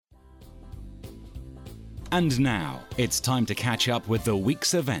And now, it's time to catch up with the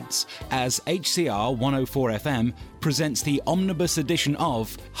week's events as HCR 104 FM presents the omnibus edition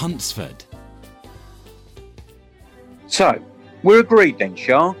of Huntsford. So, we're agreed then,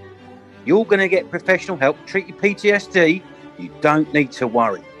 Shah. You're going to get professional help to treat your PTSD. You don't need to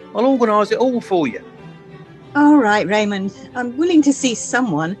worry. I'll organise it all for you. All right, Raymond. I'm willing to see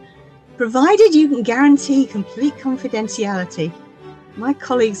someone, provided you can guarantee complete confidentiality. My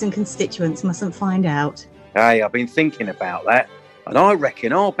colleagues and constituents mustn't find out. Hey, I've been thinking about that, and I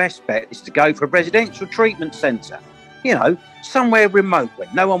reckon our best bet is to go for a residential treatment centre. You know, somewhere remote where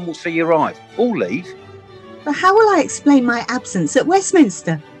no one will see you arrive or leave. But how will I explain my absence at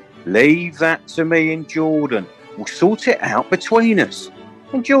Westminster? Leave that to me and Jordan. We'll sort it out between us.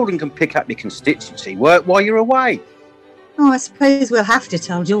 And Jordan can pick up your constituency work while you're away. Oh, I suppose we'll have to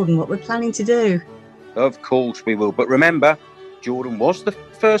tell Jordan what we're planning to do. Of course we will, but remember, Jordan was the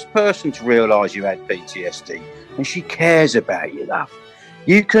first person to realise you had PTSD, and she cares about you, love.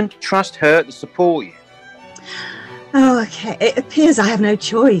 You can trust her to support you. Oh, okay. It appears I have no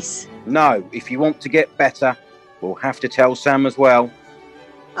choice. No, if you want to get better, we'll have to tell Sam as well.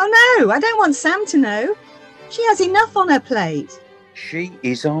 Oh, no, I don't want Sam to know. She has enough on her plate. She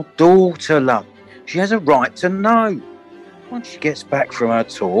is our daughter, love. She has a right to know. Once she gets back from her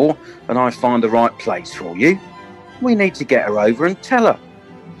tour and I find the right place for you, we need to get her over and tell her.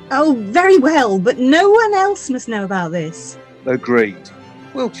 Oh, very well, but no one else must know about this. Agreed.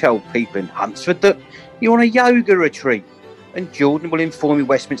 We'll tell people in Huntsford that you're on a yoga retreat, and Jordan will inform your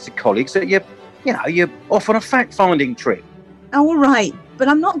Westminster colleagues that you're off on a fact-finding trip. Oh, all right, but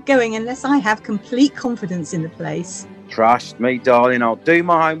I'm not going unless I have complete confidence in the place. Trust me, darling, I'll do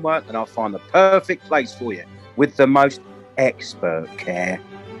my homework and I'll find the perfect place for you with the most expert care.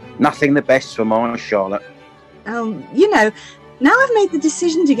 Nothing the best for my Charlotte. Now I've made the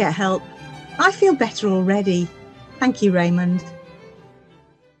decision to get help, I feel better already. Thank you, Raymond.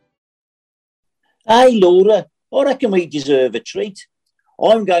 Hey, Laura, I reckon we deserve a treat.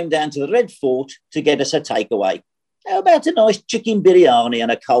 I'm going down to the Red Fort to get us a takeaway. How about a nice chicken biryani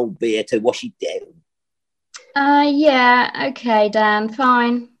and a cold beer to wash it down? Yeah, okay, Dan,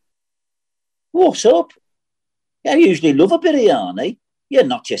 fine. What's up? You usually love a biryani. You're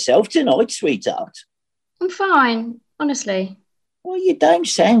not yourself tonight, sweetheart. I'm fine, honestly. Well, you don't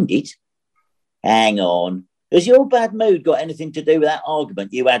sound it. Hang on. Has your bad mood got anything to do with that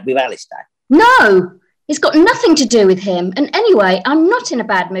argument you had with Alistair? No, it's got nothing to do with him. And anyway, I'm not in a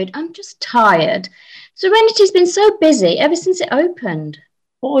bad mood. I'm just tired. Serenity's been so busy ever since it opened.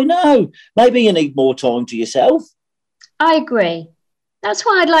 Oh, I know. Maybe you need more time to yourself. I agree. That's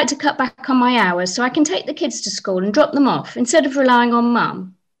why I'd like to cut back on my hours so I can take the kids to school and drop them off instead of relying on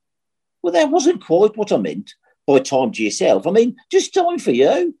Mum. Well, that wasn't quite what I meant by time to yourself. I mean, just time for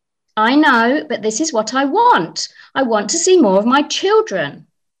you. I know, but this is what I want. I want to see more of my children.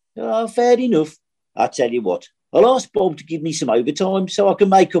 Oh, fair enough. I'll tell you what, I'll ask Bob to give me some overtime so I can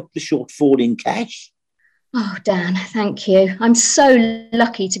make up the shortfall in cash. Oh, Dan, thank you. I'm so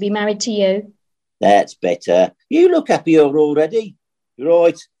lucky to be married to you. That's better. You look happier already.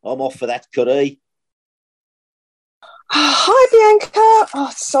 Right, I'm off for that curry. Hi, Bianca.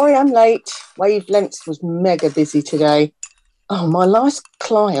 Oh, sorry I'm late. Wavelengths was mega busy today. Oh, my last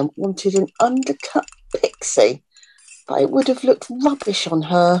client wanted an undercut pixie, but it would have looked rubbish on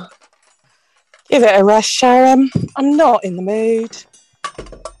her. Give it a rest, Sharon. I'm not in the mood.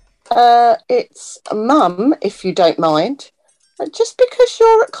 It's Mum, if you don't mind. Just because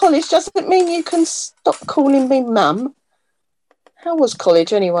you're at college doesn't mean you can stop calling me Mum. How was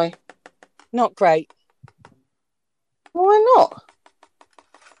college anyway? Not great. Why not?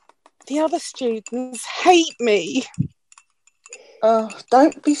 The other students hate me. Oh,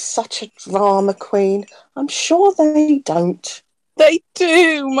 don't be such a drama queen. I'm sure they don't. They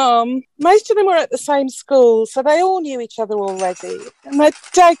do, Mum. Most of them were at the same school, so they all knew each other already. And they're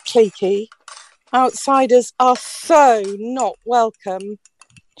dead cliquey. Outsiders are so not welcome.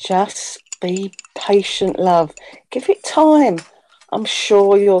 Just be patient, love. Give it time. I'm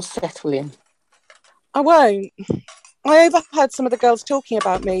sure you'll settle in. I won't. I overheard some of the girls talking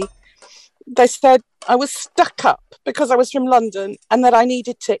about me. They said I was stuck up because I was from London and that I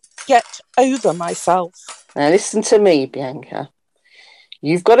needed to get over myself. Now listen to me, Bianca.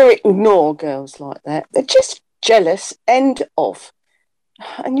 You've got to ignore girls like that. They're just jealous, end of.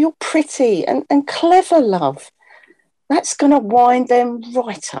 And you're pretty and clever, love. That's going to wind them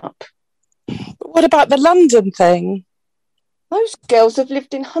right up. But what about the London thing? Those girls have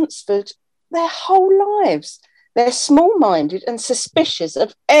lived in Huntsford their whole lives. They're small-minded and suspicious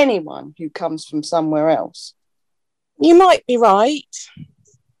of anyone who comes from somewhere else. You might be right.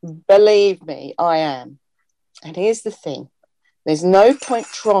 Believe me, I am. And here's the thing. There's no point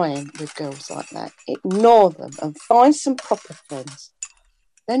trying with girls like that. Ignore them and find some proper friends.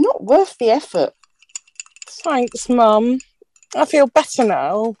 They're not worth the effort. Thanks, Mum. I feel better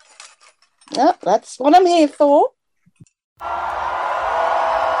now. Yep, that's what I'm here for.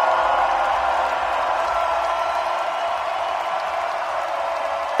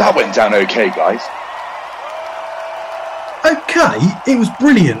 That went down okay, guys. Okay, it was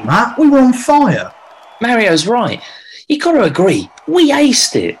brilliant, Matt. We were on fire. Mario's right. You got to agree, we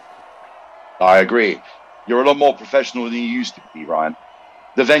aced it. I agree. You're a lot more professional than you used to be, Ryan.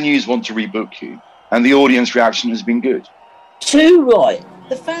 The venues want to rebook you, and the audience reaction has been good. Too right.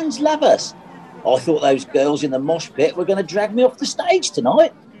 The fans love us. I thought those girls in the mosh pit were going to drag me off the stage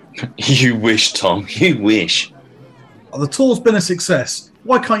tonight. You wish, Tom, you wish. The tour's been a success.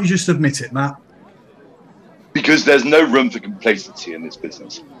 Why can't you just admit it, Matt? Because there's no room for complacency in this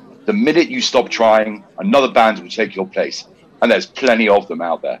business. The minute you stop trying, another band will take your place, and there's plenty of them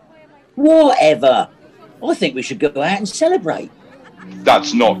out there. Whatever. I think we should go out and celebrate.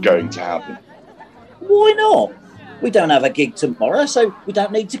 That's not going to happen. Why not? We don't have a gig tomorrow, so we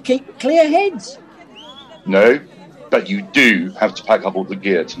don't need to keep clear heads. No, but you do have to pack up all the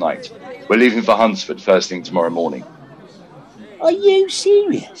gear tonight. We're leaving for Hunsford first thing tomorrow morning. Are you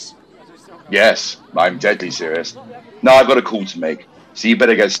serious? Yes, I'm deadly serious. Now I've got a call to make, so you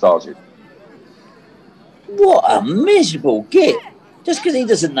better get started. What a miserable git. Just because he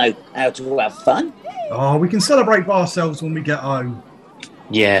doesn't know how to have fun. Oh, we can celebrate by ourselves when we get home.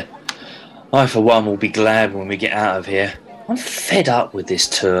 Yeah, I for one will be glad when we get out of here. I'm fed up with this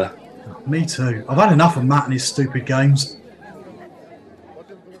tour. Me too. I've had enough of Matt and his stupid games.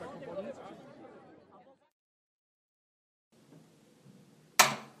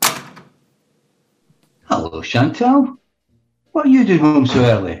 Hello, Chantal. What are you doing home so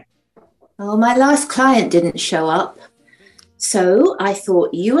early? Oh, my last client didn't show up. So I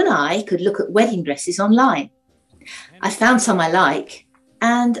thought you and I could look at wedding dresses online. I found some I like,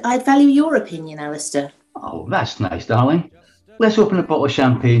 and I'd value your opinion, Alistair. Oh, that's nice, darling. Let's open a bottle of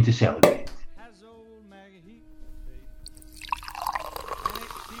champagne to celebrate.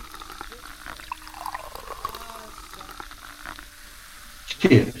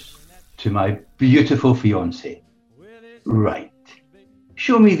 Cheers to my beautiful fiancée. Right.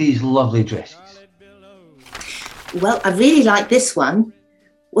 Show me these lovely dresses. Well, I really like this one.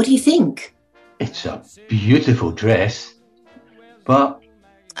 What do you think? It's a beautiful dress, but...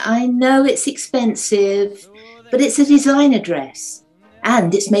 I know it's expensive, but it's a designer dress,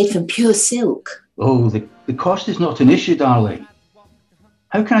 and it's made from pure silk. Oh, the cost is not an issue, darling.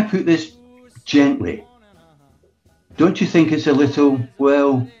 How can I put this gently? Don't you think it's a little,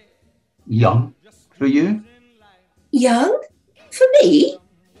 well, young for you? Young? For me?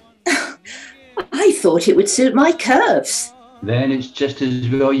 I thought it would suit my curves. Then it's just as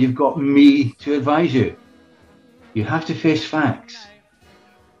well you've got me to advise you. You have to face facts.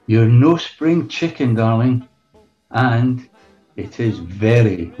 You're no spring chicken, darling, and it is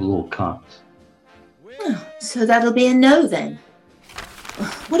very low cut. Oh, so that'll be a no then.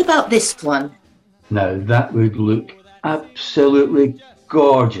 What about this one? Now that would look absolutely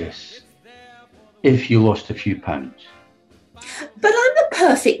gorgeous if you lost a few pounds. But I'm the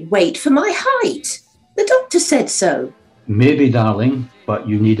perfect weight for my height. The doctor said so. Maybe, darling, but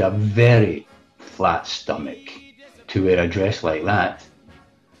you need a very flat stomach to wear a dress like that.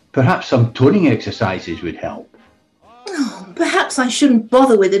 Perhaps some toning exercises would help. Oh, perhaps I shouldn't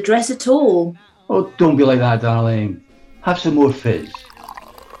bother with a dress at all. Oh, don't be like that, darling. Have some more fizz.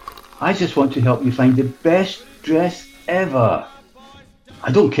 I just want to help you find the best dress ever.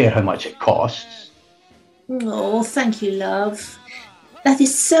 I don't care how much it costs. Oh, thank you, love. That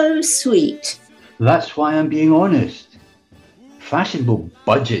is so sweet. That's why I'm being honest. Fashionable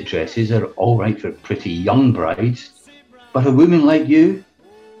budget dresses are all right for pretty young brides, but a woman like you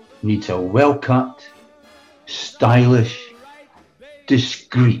needs a well-cut, stylish,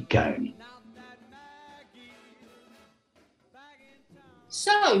 discreet gown.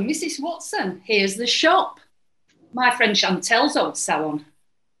 So, Mrs. Watson, here's the shop. My friend Chantel's old salon.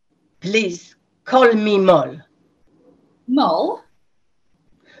 Please, call me Moll. Moll?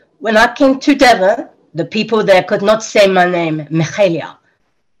 When I came to Devon, the people there could not say my name, Michaelia.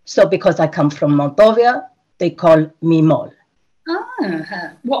 So because I come from Moldova, they call me Moll.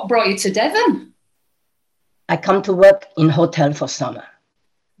 Ah, what brought you to Devon? I come to work in hotel for summer.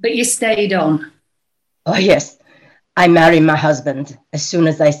 But you stayed on? Oh, yes. I marry my husband. As soon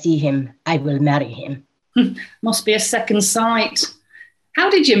as I see him, I will marry him. Must be a second sight. How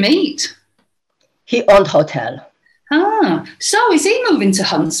did you meet? He owned hotel. Ah, so is he moving to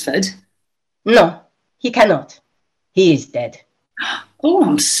Hunsford? No, He cannot. He is dead. Oh,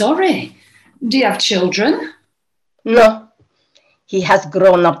 I'm sorry. Do you have children? No. He has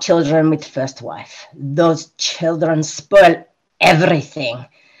grown-up children with first wife. Those children spoil everything.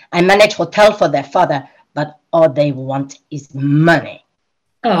 I manage hotel for their father, but all they want is money.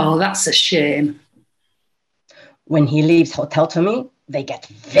 Oh, that's a shame. When he leaves hotel to me, they get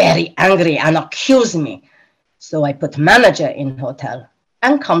very angry and accuse me. So I put manager in hotel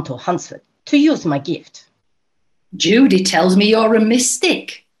and come to Hunsford to use my gift. Judy tells me you're a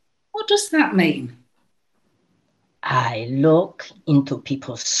mystic. What does that mean? I look into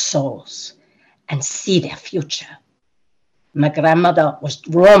people's souls and see their future. My grandmother was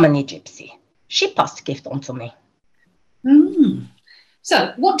Romany gypsy. She passed gift on to me.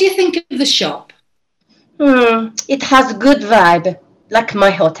 So, what do you think of the shop? It has good vibe, like my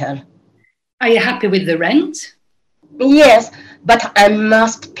hotel. Are you happy with the rent? Yes, but I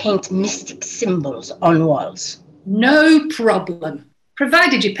must paint mystic symbols on walls. No problem,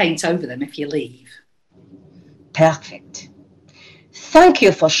 provided you paint over them if you leave. Perfect. Thank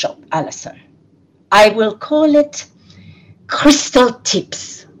you for shop, Alison. I will call it Crystal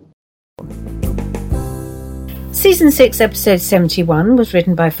Tips. Season 6, episode 71 was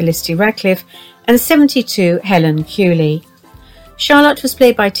written by Felicity Radcliffe and 72 Helen Hewley. Charlotte was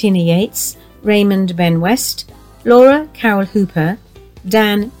played by Tina Yates, Raymond Ben West, Laura Carol Hooper,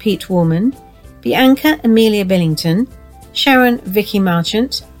 Dan Pete Warman, Bianca Amelia Billington, Sharon Vicky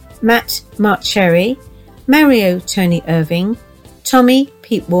Marchant, Matt Mark Cherry, Mario Tony Irving, Tommy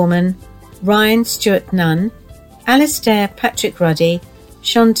Pete Warman, Ryan Stuart Nunn, Alistair Patrick Ruddy,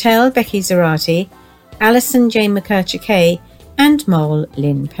 Chantel Becky Zarati, Alison Jane McCurcher-Kay, and Mole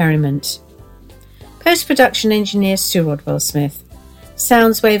Lynn Perrimont. Post-production engineer Sue Rodwell-Smith.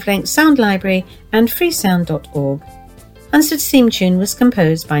 Sounds Wavelength Sound Library and freesound.org. Hunsford's theme tune was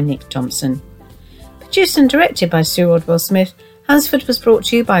composed by Nick Thompson. Produced and directed by Sue Rodwell-Smith, Hunsford was brought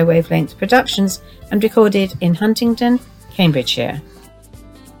to you by Wavelength Productions and recorded in Huntingdon, Cambridgeshire.